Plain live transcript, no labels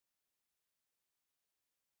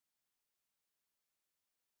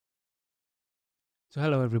So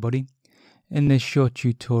hello everybody. In this short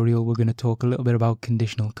tutorial we're going to talk a little bit about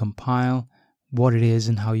conditional compile, what it is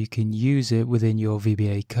and how you can use it within your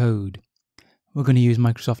VBA code. We're going to use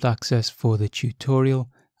Microsoft Access for the tutorial,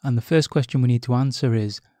 and the first question we need to answer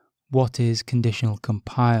is, what is conditional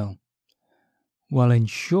compile? Well, in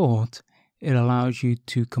short, it allows you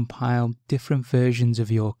to compile different versions of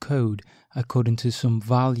your code according to some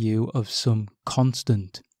value of some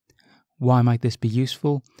constant. Why might this be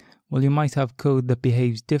useful? Well, you might have code that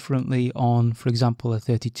behaves differently on, for example, a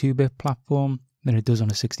 32-bit platform than it does on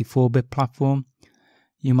a 64-bit platform.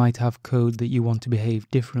 You might have code that you want to behave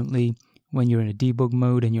differently when you're in a debug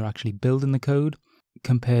mode and you're actually building the code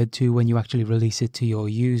compared to when you actually release it to your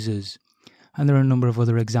users. And there are a number of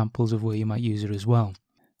other examples of where you might use it as well.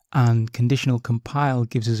 And conditional compile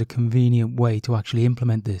gives us a convenient way to actually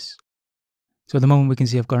implement this. So at the moment we can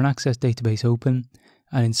see I've got an Access database open,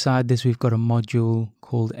 and inside this we've got a module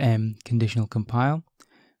called conditional compile.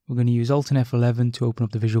 We're going to use Alt and F11 to open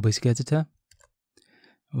up the Visual Basic Editor.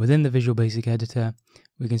 Within the Visual Basic Editor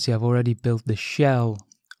we can see I've already built the shell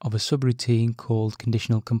of a subroutine called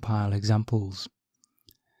conditional compile examples.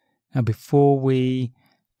 Now before we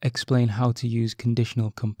explain how to use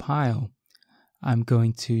conditional compile, I'm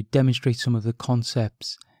going to demonstrate some of the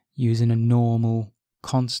concepts using a normal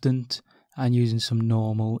constant and using some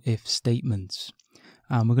normal if statements.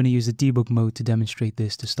 We're going to use the debug mode to demonstrate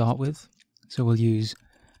this to start with. So we'll use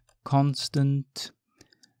constant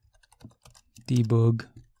debug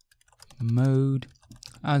mode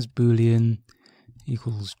as boolean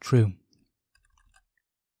equals true.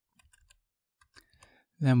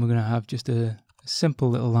 Then we're going to have just a simple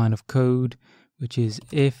little line of code, which is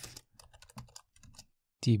if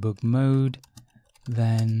debug mode,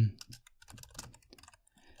 then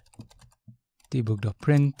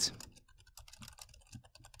debug.print.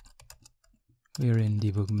 We're in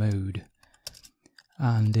debug mode,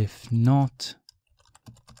 and if not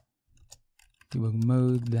debug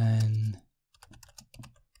mode, then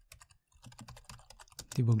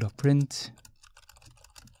debug.print.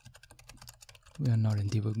 We are not in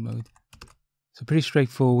debug mode. So pretty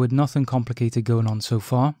straightforward, nothing complicated going on so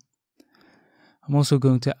far. I'm also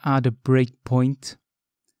going to add a breakpoint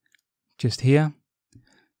just here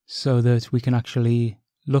so that we can actually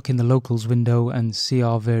look in the locals window and see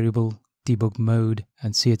our variable debug mode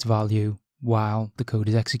and see its value while the code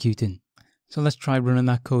is executing. So let's try running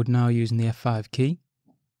that code now using the F5 key.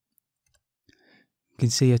 You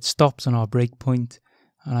can see it stops on our breakpoint,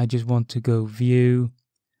 and I just want to go view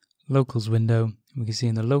locals window. We can see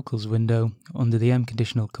in the locals window under the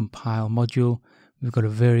conditional compile module we've got a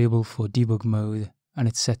variable for debug mode and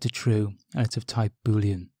it's set to true and it's of type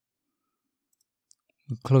boolean.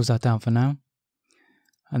 We'll close that down for now.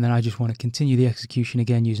 And then I just want to continue the execution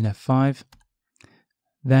again using F5.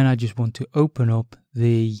 Then I just want to open up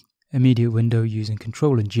the immediate window using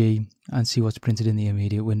ctrl and G and see what's printed in the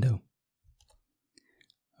immediate window.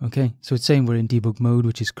 Okay, so it's saying we're in debug mode,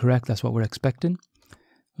 which is correct, that's what we're expecting.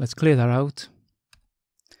 Let's clear that out,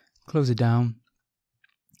 close it down,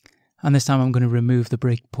 and this time I'm going to remove the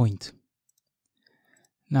breakpoint.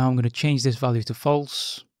 Now I'm going to change this value to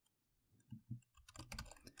false,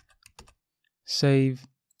 save,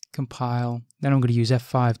 compile, then I'm going to use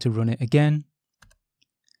F5 to run it again,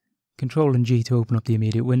 Ctrl and G to open up the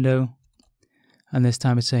immediate window, and this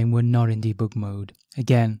time it's saying we're not in debug mode.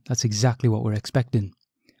 Again, that's exactly what we're expecting.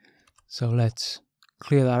 So let's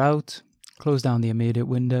clear that out, close down the immediate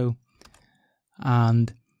window,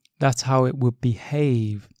 and that's how it would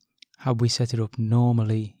behave had we set it up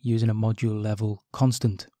normally using a module level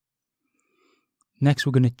constant. Next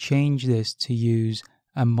we're going to change this to use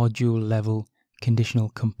a module level conditional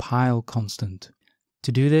compile constant.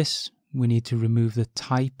 To do this, we need to remove the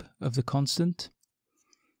type of the constant,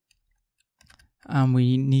 and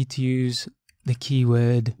we need to use the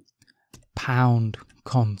keyword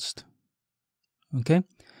 #const. Okay, and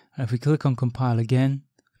if we click on compile again,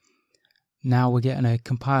 now we're getting a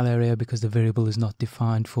compile error because the variable is not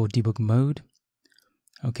defined for debug mode.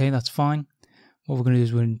 Okay, that's fine. What we're going to do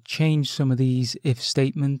is we're going to change some of these if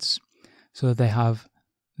statements so that they have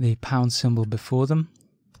the pound symbol before them,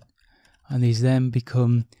 and these then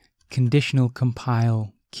become conditional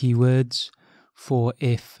compile keywords for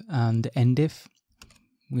if and end if.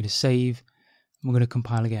 I'm going to save, and we're going to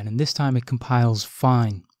compile again, and this time it compiles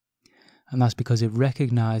fine, and that's because it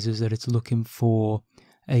recognizes that it's looking for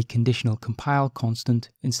a conditional compile constant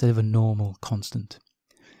instead of a normal constant.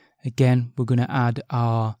 Again, we're going to add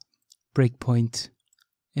our breakpoint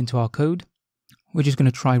into our code. We're just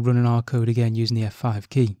going to try running our code again using the F5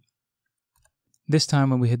 key. This time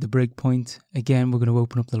when we hit the breakpoint, again we're going to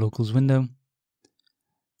open up the locals window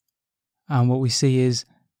And what we see is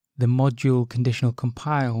the module conditional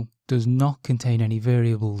compile does not contain any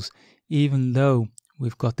variables, even though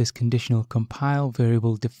we've got this conditional compile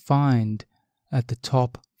variable defined at the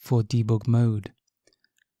top for debug mode.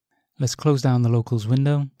 Let's close down the locals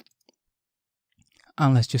window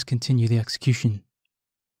and let's just continue the execution.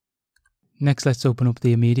 Next, let's open up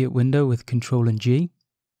the immediate window with Ctrl and G.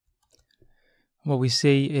 What we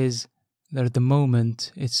see is that at the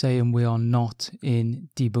moment it's saying we are not in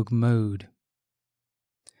debug mode.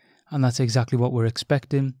 And that's exactly what we're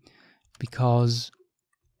expecting, because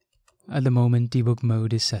at the moment debug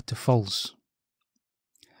mode is set to false.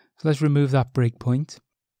 So let's remove that breakpoint.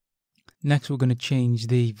 Next, we're going to change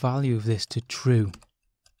the value of this to true.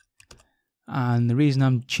 And the reason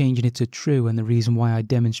I'm changing it to true, and the reason why I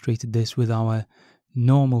demonstrated this with our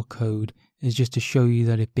normal code, is just to show you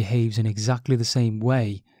that it behaves in exactly the same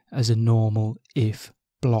way as a normal if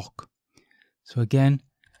block. So again,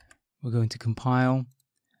 we're going to compile,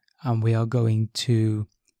 and we are going to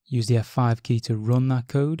use the F5 key to run that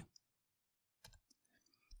code.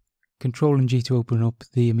 Ctrl and G to open up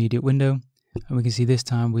the immediate window, and we can see this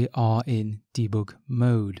time we are in debug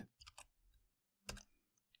mode.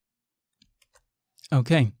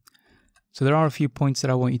 Okay, so there are a few points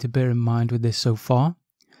that I want you to bear in mind with this so far.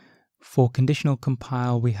 For conditional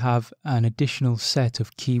compile, we have an additional set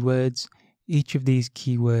of keywords. Each of these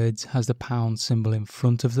keywords has the pound symbol in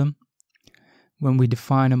front of them. When we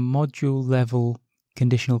define a module level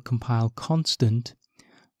conditional compile constant,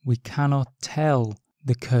 we cannot tell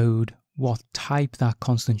the code what type that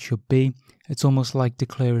constant should be. It's almost like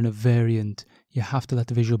declaring a variant. You have to let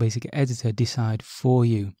the Visual Basic Editor decide for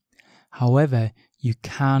you. However, you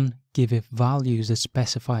can give it values that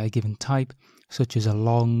specify a given type, such as a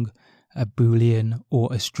long, a boolean, or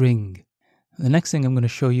a string. The next thing I'm going to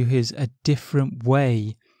show you is a different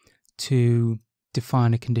way to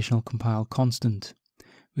define a conditional compile constant.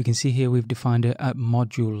 We can see here we've defined it at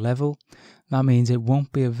module level. That means it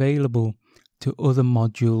won't be available to other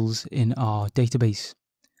modules in our database.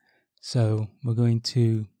 So we're going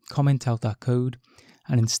to comment out that code,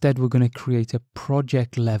 and instead we're going to create a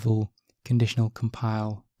project level conditional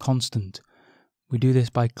compile constant. We do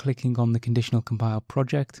this by clicking on the conditional compile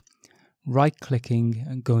project, right clicking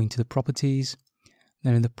and going to the properties.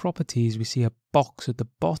 Then in the properties we see a box at the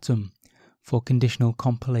bottom for conditional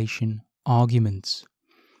compilation arguments.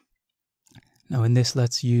 Now in this,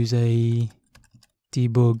 let's use a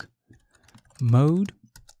debug mode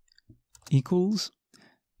equals.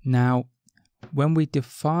 Now when we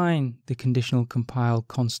define the conditional compile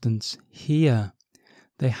constants here,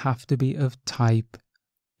 they have to be of type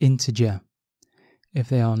integer. If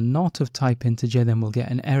they are not of type integer, then we'll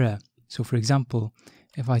get an error. So for example,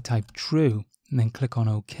 if I type true and then click on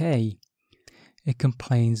OK, it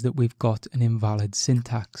complains that we've got an invalid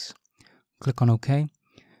syntax. Click on OK,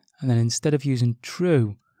 and then instead of using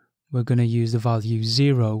true, we're going to use the value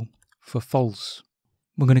 0 for false.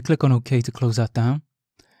 We're going to click on OK to close that down.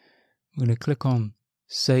 We're going to click on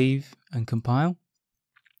Save and Compile.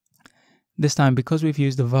 This time, because we've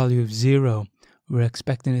used the value of 0, we're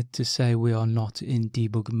expecting it to say we are not in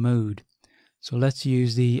debug mode. So let's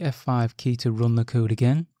use the F5 key to run the code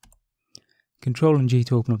again. Ctrl and G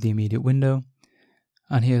to open up the immediate window.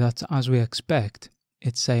 And here, that's as we expect,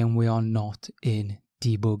 it's saying we are not in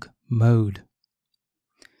debug mode.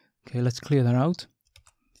 Okay, let's clear that out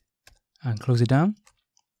and close it down.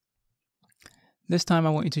 This time I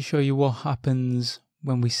want you to show you what happens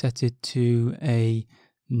when we set it to a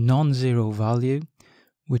non-zero value,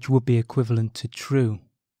 which would be equivalent to true.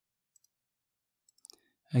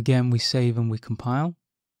 Again, we save and we compile.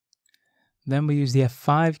 Then we use the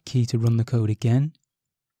F5 key to run the code again,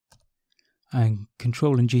 and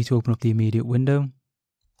Ctrl and G to open up the immediate window.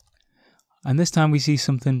 And this time we see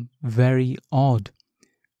something very odd,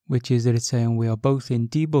 which is that it's saying we are both in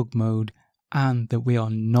debug mode and that we are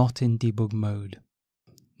not in debug mode.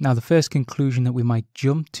 Now the first conclusion that we might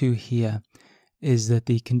jump to here is that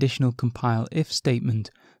the conditional compile if statement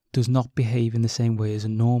does not behave in the same way as a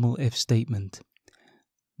normal if statement.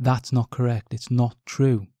 That's not correct. It's not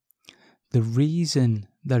true. The reason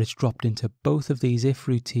that it's dropped into both of these if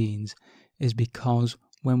routines is because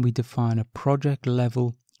when we define a project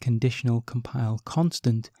level conditional compile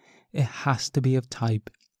constant, it has to be of type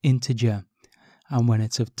integer. And when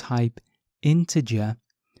it's of type integer,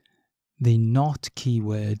 the not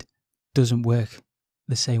keyword doesn't work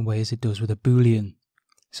the same way as it does with a boolean.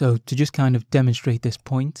 So to just kind of demonstrate this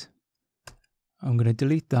point, I'm going to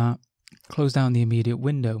delete that, close down the immediate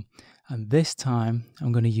window, and this time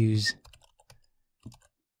I'm going to use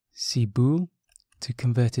cbool to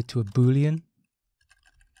convert it to a boolean.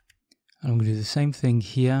 And I'm going to do the same thing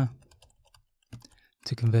here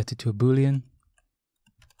to convert it to a Boolean.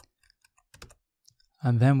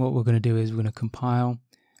 And then what we're going to do is we're going to compile,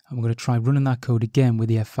 and we're going to try running that code again with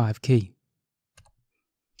the F5 key.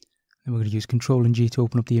 Then we're going to use Ctrl and G to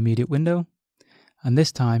open up the immediate window. And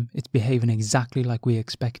this time it's behaving exactly like we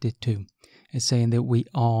expect it to. It's saying that we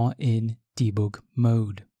are in debug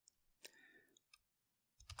mode.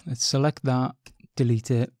 Let's select that, delete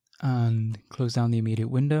it, and close down the immediate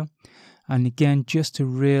window. And again, just to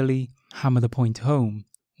really hammer the point home,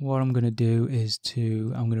 what I'm going to do is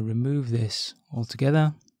I'm going to remove this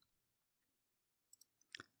altogether.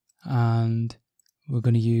 And we're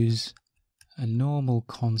going to use a normal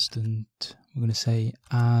constant. We're going to say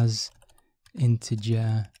as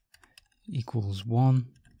integer equals 1.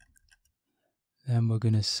 Then we're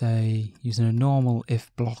going to say, using a normal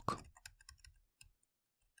if block,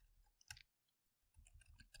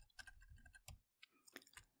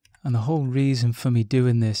 and the whole reason for me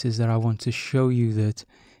doing this is that I want to show you that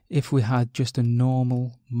if we had just a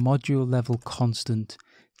normal module level constant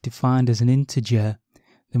defined as an integer,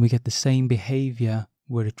 then we get the same behavior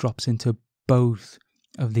where it drops into both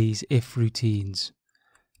of these if routines.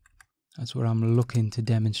 That's what I'm looking to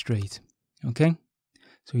demonstrate. Okay,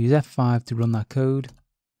 so we use F5 to run that code,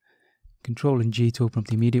 Ctrl and G to open up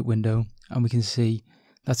the immediate window, and we can see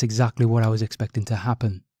that's exactly what I was expecting to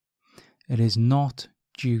happen. It is not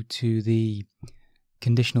due to the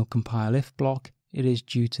conditional compile if block, it is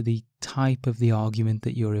due to the type of the argument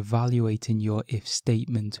that you're evaluating your if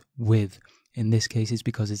statement with. In this case, it's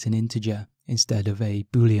because it's an integer instead of a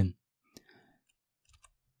Boolean.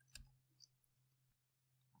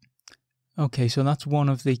 Okay, so that's one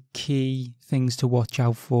of the key things to watch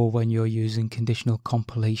out for when you're using conditional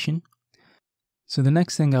compilation. So the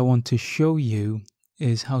next thing I want to show you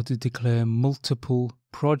is how to declare multiple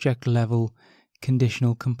project level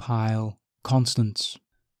conditional compile constants.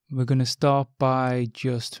 We're going to start by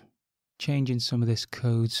just changing some of this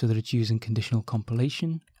code so that it's using conditional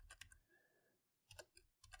compilation.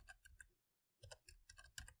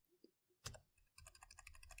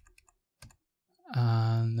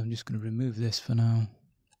 And I'm just going to remove this for now.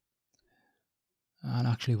 And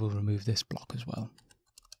actually we'll remove this block as well.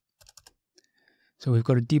 So we've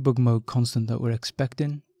got a debug mode constant that we're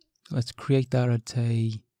expecting. Let's create that at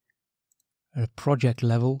a project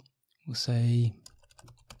level. We'll say,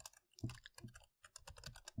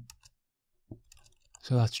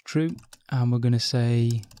 so that's true. And we're going to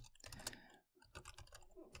say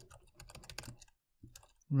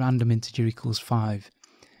random integer equals 5.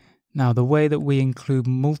 Now, the way that we include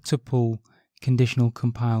multiple conditional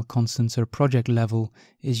compile constants at a project level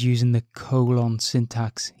is using the colon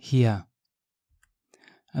syntax here.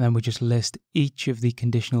 And then we just list each of the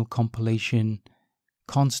conditional compilation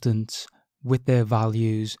constants with their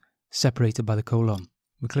values separated by the colon.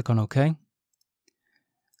 We click on OK.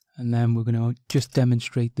 And then we're going to just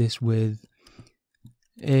demonstrate this with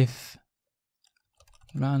if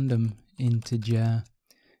random integer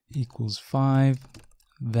equals 5,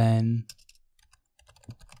 then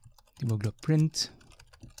debug.print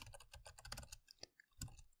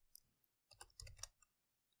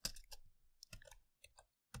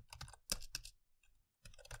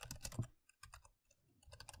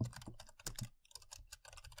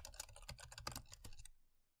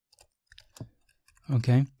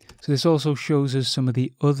okay, so this also shows us some of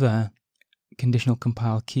the other conditional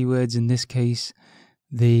compile keywords, in this case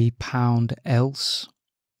the else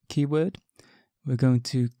keyword. We're going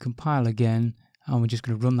to compile again, and we're just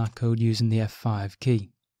going to run that code using the F5 key.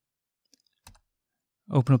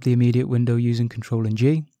 Open up the immediate window using Ctrl and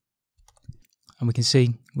G, and we can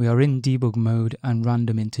see we are in debug mode and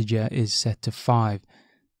random integer is set to 5,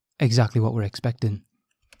 exactly what we're expecting.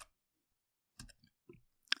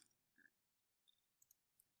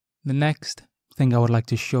 The next thing I would like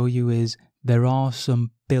to show you is there are some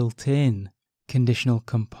built-in conditional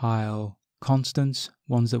compile constants,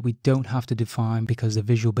 ones that we don't have to define because the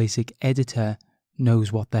Visual Basic editor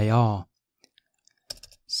knows what they are.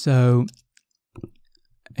 So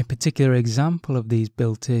a particular example of these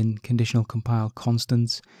built-in conditional compile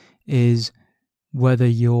constants is whether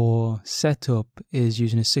your setup is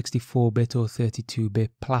using a 64-bit or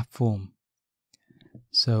 32-bit platform.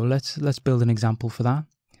 So let's build an example for that.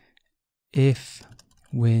 If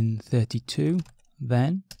win32,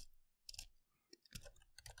 then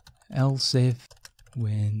else if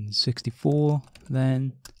win64,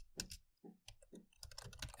 then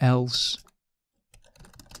else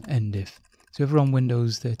end if. So if we're on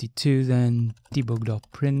Windows 32, then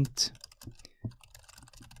debug.print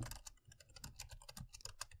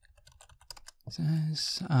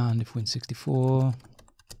says, and if win64,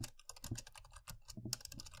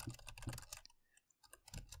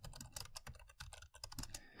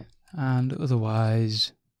 and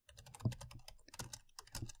otherwise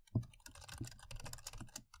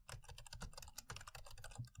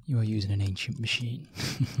you are using an ancient machine.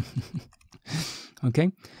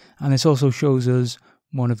 Okay, and this also shows us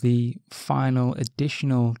one of the final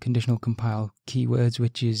additional conditional compile keywords,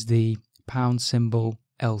 which is the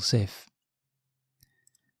 # else if.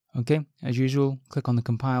 Okay, as usual, click on the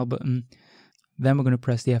compile button, then we're going to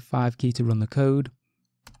press the F5 key to run the code,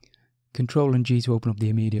 Ctrl and G to open up the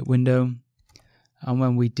immediate window, and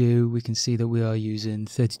when we do, we can see that we are using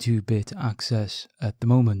 32-bit access at the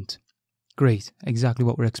moment. Great, exactly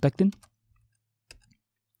what we're expecting.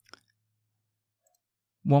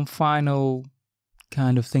 One final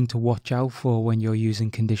kind of thing to watch out for when you're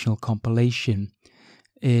using conditional compilation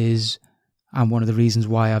is, and one of the reasons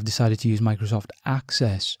why I've decided to use Microsoft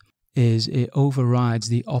Access, is it overrides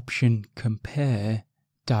the option compare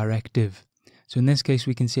directive. So in this case,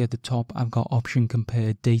 we can see at the top, I've got option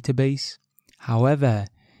compare database. However,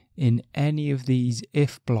 in any of these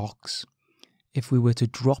if blocks, if we were to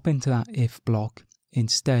drop into that if block,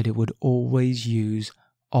 instead it would always use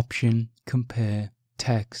option compare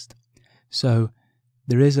text. So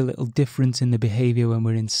there is a little difference in the behavior when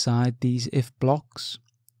we're inside these if blocks.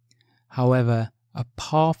 However,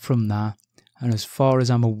 apart from that, and as far as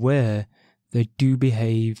I'm aware, they do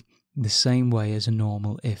behave the same way as a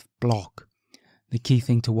normal if block. The key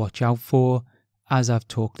thing to watch out for, as I've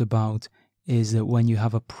talked about, is that when you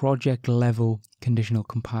have a project level conditional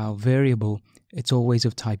compile variable, it's always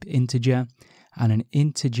of type integer, and an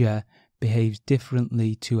integer behaves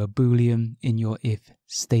differently to a boolean in your if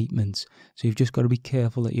statements. So you've just got to be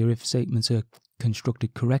careful that your if statements are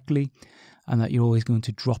constructed correctly and that you're always going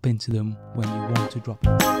to drop into them when you want to drop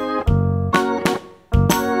them.